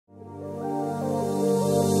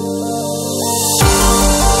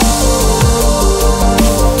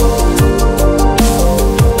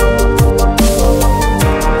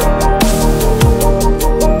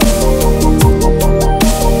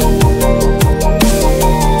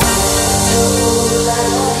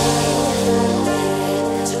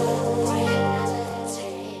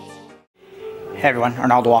everyone,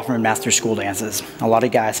 Arnaldo Offerman, Master School Dances. A lot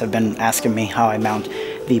of guys have been asking me how I mount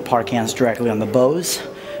the park hands directly on the bows.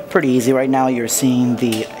 Pretty easy right now. You're seeing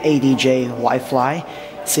the ADJ Y-Fly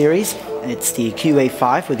series. It's the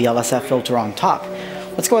QA5 with the LSF filter on top.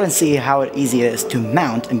 Let's go ahead and see how easy it is to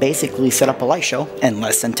mount and basically set up a light show in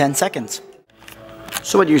less than 10 seconds.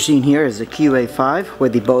 So what you're seeing here is the QA5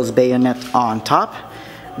 with the Bose bayonet on top.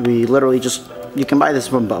 We literally you can buy this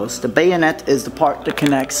from Bose. The bayonet is the part that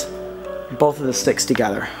connects both of the sticks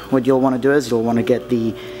together. What you'll want to do is you'll want to get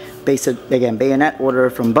the basic, again, bayonet order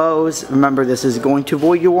from Bose. Remember, this is going to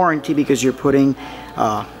void your warranty because you're putting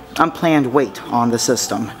unplanned weight on the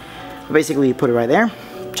system. Basically, you put it right there.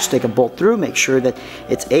 Just take a bolt through, make sure that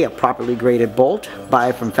it's a properly graded bolt. Buy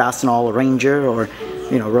it from Fastenal or Ranger or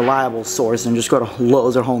reliable source, and just go to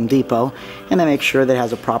Lowe's or Home Depot, and then make sure that it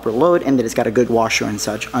has a proper load and that it's got a good washer and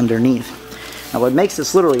such underneath. Now what makes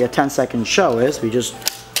this literally a 10-second show is we just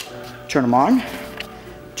turn them on,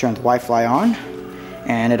 turn the Y-Fly on,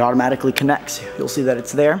 and it automatically connects. You'll see that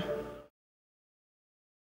it's there.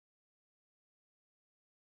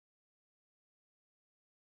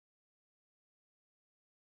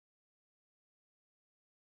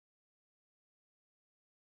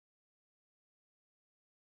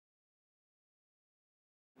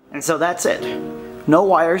 And so that's it. No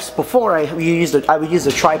wires. Before I would use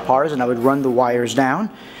the tri-pars and I would run the wires down.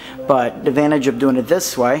 But the advantage of doing it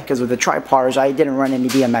this way, because with the tri-pars I didn't run any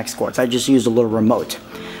DMX cords. I just used a little remote.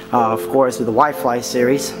 Of course, with the Y-Fly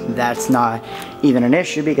series, that's not even an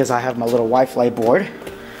issue because I have my little Y-Fly board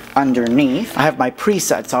underneath. I have my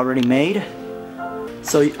presets already made.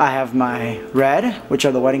 So I have my red, which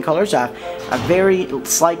are the wedding colors. I have a very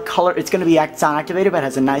slight color. It's going to be sound activated, but it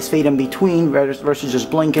has a nice fade in between versus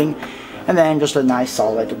just blinking. And then just a nice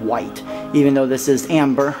solid white. Even though this is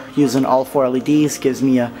amber, using all 4 LEDs gives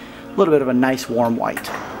me a little bit of a nice warm white.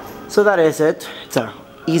 So that is it. It's an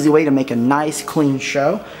easy way to make a nice clean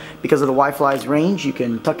show. Because of the Y-Fly's range, you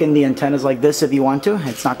can tuck in the antennas like this if you want to.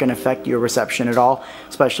 It's not going to affect your reception at all,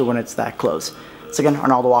 especially when it's that close. So again,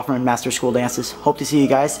 Arnaldo Offerman, Master School Dances. Hope to see you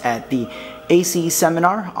guys at the AC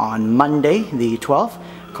seminar on Monday, the 12th,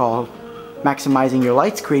 called Maximizing Your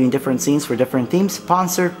Lights, Creating Different Scenes for Different Themes,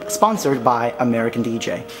 sponsored by American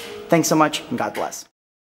DJ. Thanks so much, and God bless.